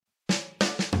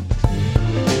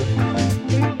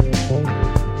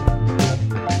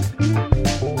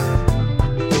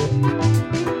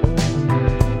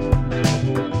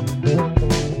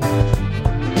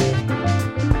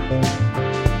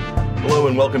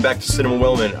welcome back to Cinema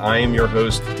Wellman. I am your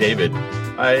host, David.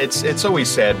 It's always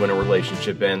sad when a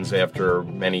relationship ends after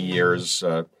many years.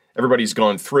 Everybody's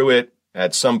gone through it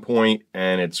at some point,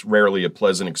 and it's rarely a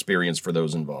pleasant experience for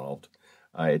those involved.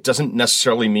 It doesn't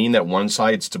necessarily mean that one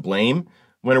side's to blame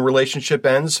when a relationship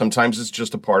ends. Sometimes it's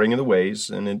just a parting of the ways,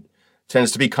 and it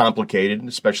tends to be complicated,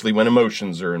 especially when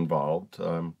emotions are involved.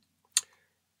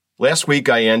 Last week,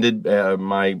 I ended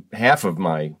half of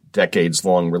my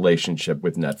decades-long relationship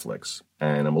with Netflix,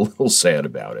 and I'm a little sad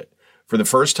about it. For the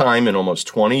first time in almost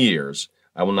 20 years,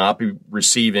 I will not be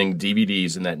receiving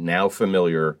DVDs in that now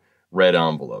familiar red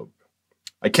envelope.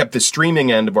 I kept the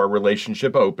streaming end of our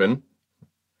relationship open,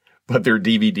 but their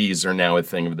DVDs are now a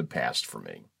thing of the past for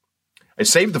me. I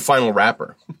saved the final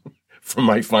wrapper from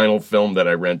my final film that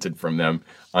I rented from them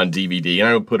on DVD, and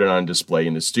I will put it on display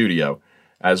in the studio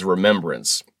as a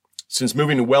remembrance. Since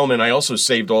moving to Wellman, I also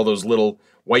saved all those little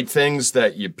white things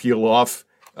that you peel off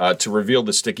to reveal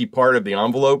the sticky part of the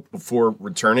envelope before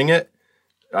returning it.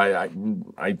 I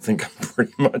think I'm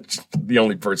pretty much the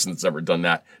only person that's ever done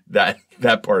that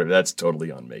part of it. That's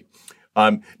totally on me.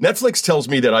 Netflix tells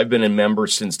me that I've been a member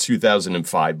since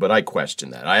 2005, but I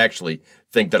question that. I actually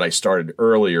think that I started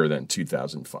earlier than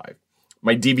 2005.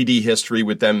 My DVD history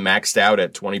with them maxed out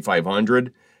at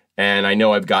 2,500, and I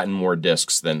know I've gotten more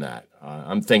discs than that.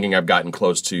 I'm thinking I've gotten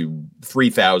close to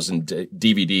 3,000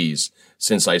 DVDs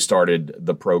since I started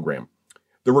the program.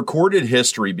 The recorded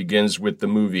history begins with the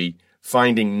movie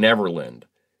Finding Neverland.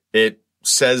 It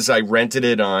says I rented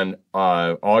it on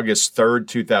August 3rd,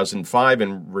 2005,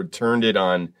 and returned it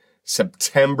on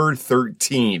September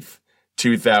 13th,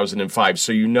 2005.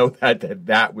 So you know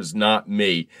that was not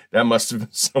me. That must have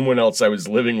been someone else I was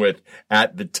living with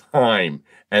at the time.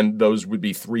 And those would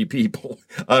be 3 people.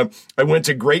 I went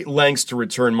to great lengths to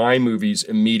return my movies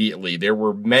immediately. There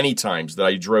were many times that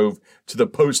I drove to the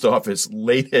post office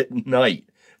late at night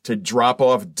to drop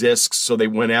off discs so they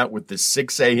went out with the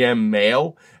 6 a.m.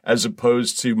 mail, as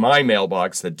opposed to my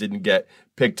mailbox that didn't get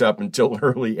picked up until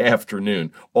early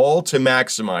afternoon, all to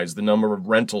maximize the number of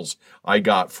rentals I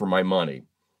got for my money.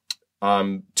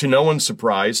 To no one's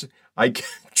surprise, I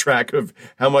kept track of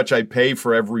how much I pay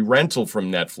for every rental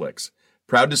from Netflix.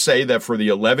 Proud to say that for the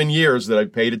 11 years that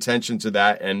I've paid attention to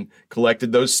that and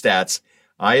collected those stats,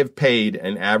 I have paid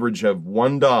an average of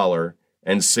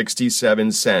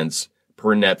 $1.67 per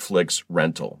Netflix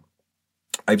rental.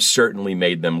 I've certainly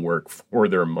made them work for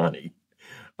their money.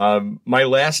 My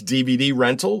last DVD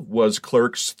rental was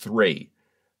Clerks 3,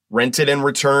 rented and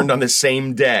returned on the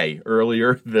same day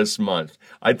earlier this month.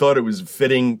 I thought it was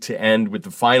fitting to end with the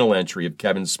final entry of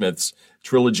Kevin Smith's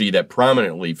trilogy that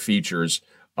prominently features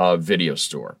a video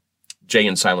store, Jay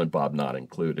and Silent Bob not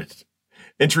included.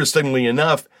 Interestingly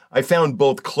enough, I found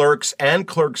both Clerks and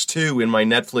Clerks 2 in my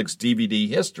Netflix DVD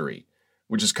history,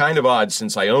 which is kind of odd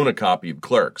since I own a copy of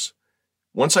Clerks.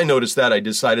 Once I noticed that, I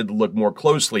decided to look more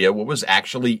closely at what was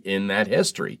actually in that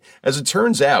history. As it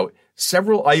turns out,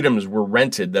 several items were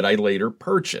rented that I later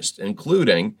purchased,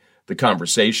 including The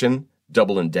Conversation,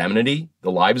 Double Indemnity,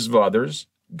 The Lives of Others,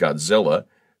 Godzilla,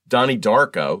 Donnie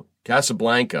Darko,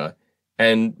 Casablanca,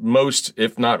 and most,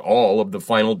 if not all, of the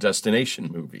Final Destination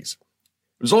movies.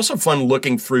 It was also fun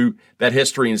looking through that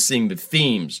history and seeing the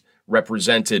themes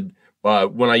represented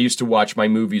when I used to watch my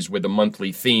movies with a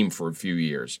monthly theme for a few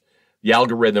years. The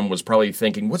algorithm was probably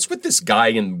thinking, what's with this guy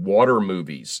in water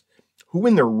movies? Who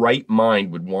in their right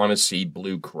mind would want to see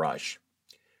Blue Crush?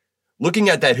 Looking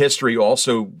at that history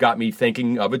also got me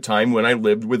thinking of a time when I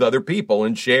lived with other people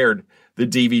and shared the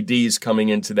DVDs coming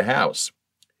into the house.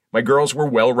 My girls were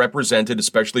well represented,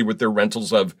 especially with their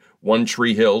rentals of One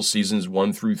Tree Hill seasons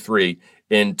 1 through 3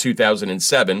 in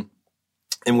 2007,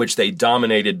 in which they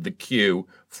dominated the queue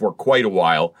for quite a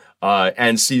while,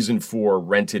 and season 4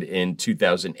 rented in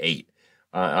 2008.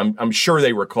 I'm sure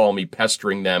they recall me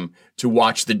pestering them to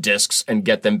watch the discs and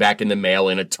get them back in the mail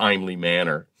in a timely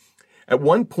manner. At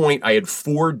one point, I had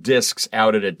 4 discs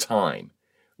out at a time.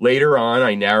 Later on,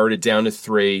 I narrowed it down to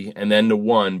 3 and then to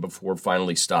 1 before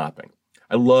finally stopping.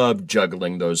 I loved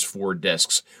juggling those 4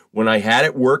 discs. When I had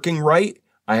it working right,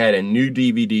 I had a new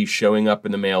DVD showing up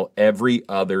in the mail every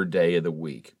other day of the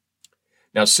week.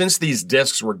 Now, since these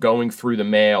discs were going through the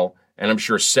mail, and I'm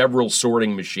sure several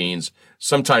sorting machines,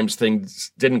 sometimes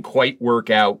things didn't quite work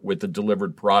out with the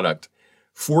delivered product.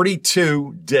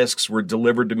 42 discs were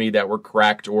delivered to me that were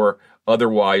cracked or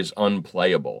otherwise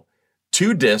unplayable.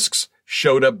 2 discs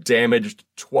showed up damaged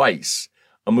twice.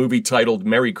 A movie titled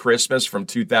Merry Christmas from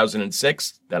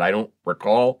 2006 that I don't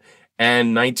recall,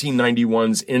 and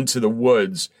 1991's Into the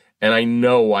Woods, and I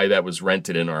know why that was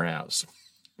rented in our house.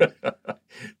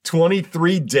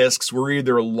 23 discs were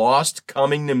either lost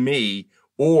coming to me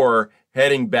or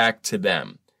heading back to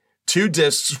them. 2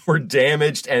 discs were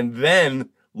damaged and then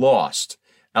lost.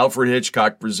 Alfred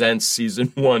Hitchcock Presents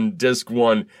Season 1, Disc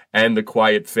 1, and The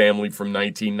Quiet Family from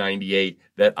 1998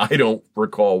 that I don't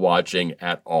recall watching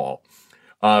at all.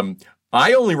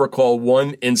 I only recall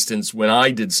one instance when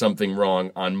I did something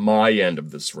wrong on my end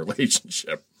of this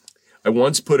relationship. I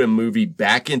once put a movie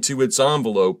back into its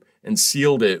envelope and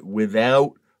sealed it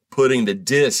without putting the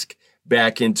disc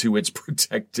back into its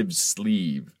protective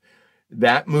sleeve.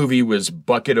 That movie was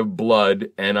Bucket of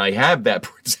Blood, and I have that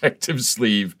protective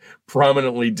sleeve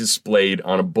prominently displayed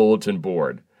on a bulletin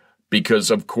board, because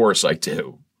of course I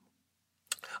do.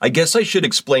 I guess I should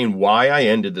explain why I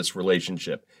ended this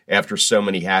relationship after so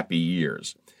many happy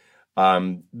years.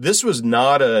 This was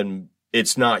not an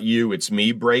 "it's not you, it's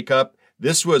me" breakup.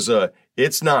 This was a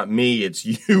 "it's not me, it's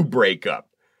you" breakup.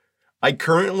 I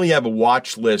currently have a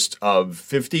watch list of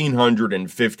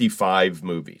 1,555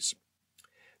 movies.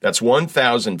 That's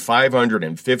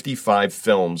 1,555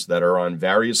 films that are on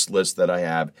various lists that I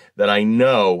have that I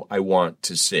know I want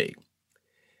to see.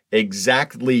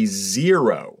 Exactly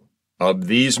 0 of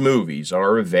these movies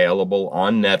are available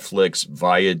on Netflix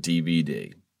via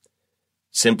DVD.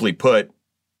 Simply put,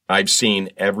 I've seen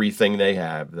everything they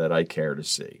have that I care to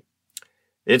see.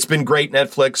 It's been great,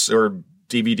 Netflix or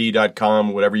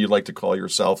DVD.com, whatever you'd like to call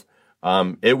yourself.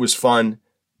 It was fun,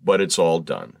 but it's all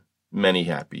done. Many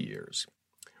happy years.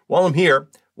 While I'm here,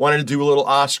 wanted to do a little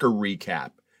Oscar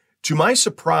recap. To my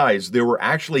surprise, there were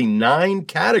actually 9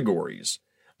 categories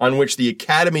on which the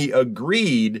Academy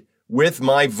agreed with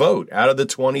my vote out of the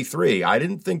 23. I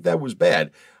didn't think that was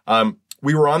bad.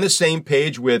 We were on the same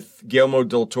page with Guillermo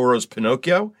del Toro's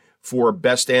Pinocchio for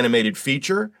Best Animated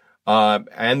Feature,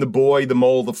 and The Boy, the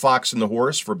Mole, the Fox, and the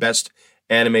Horse for Best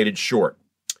Animated Short.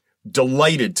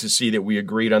 Delighted to see that we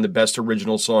agreed on the best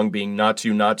original song being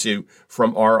Naatu Naatu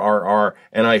from RRR,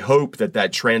 and I hope that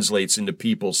that translates into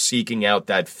people seeking out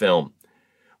that film.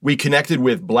 We connected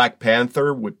with Black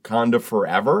Panther, Wakanda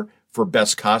Forever for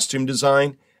Best Costume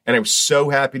Design, and I was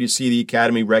so happy to see the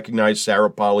Academy recognize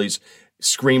Sarah Polley's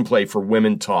screenplay for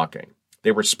Women Talking.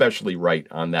 They were especially right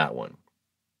on that one.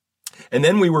 And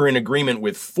then we were in agreement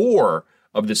with 4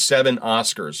 of the 7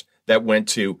 Oscars that went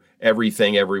to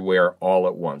Everything Everywhere All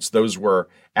at Once. Those were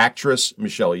actress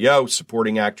Michelle Yeoh,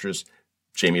 supporting actress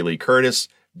Jamie Lee Curtis,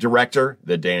 director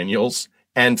The Daniels,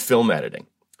 and film editing.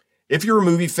 If you're a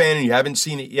movie fan and you haven't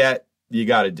seen it yet, you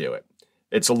got to do it.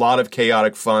 It's a lot of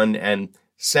chaotic fun, and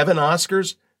 7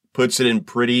 Oscars puts it in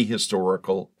pretty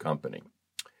historical company.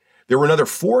 There were another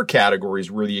 4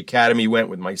 categories where the Academy went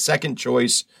with my second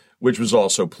choice, which was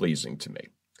also pleasing to me.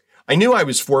 I knew I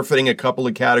was forfeiting a couple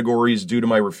of categories due to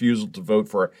my refusal to vote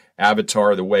for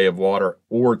Avatar: The Way of Water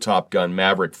or Top Gun: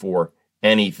 Maverick for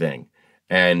anything,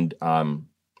 and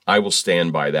I will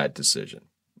stand by that decision.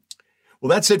 Well,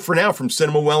 that's it for now from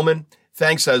Cinema Wellman.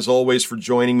 Thanks, as always, for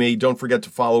joining me. Don't forget to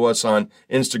follow us on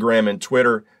Instagram and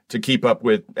Twitter to keep up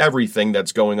with everything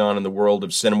that's going on in the world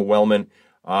of Cinema Wellman.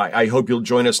 I hope you'll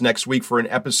join us next week for an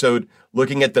episode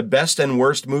looking at the best and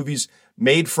worst movies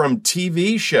made from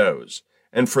TV shows.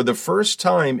 And for the first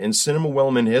time in Cinema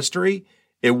Wellman history,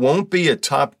 it won't be a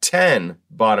top 10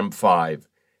 bottom 5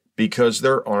 because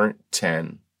there aren't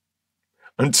 10.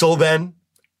 Until then,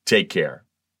 take care.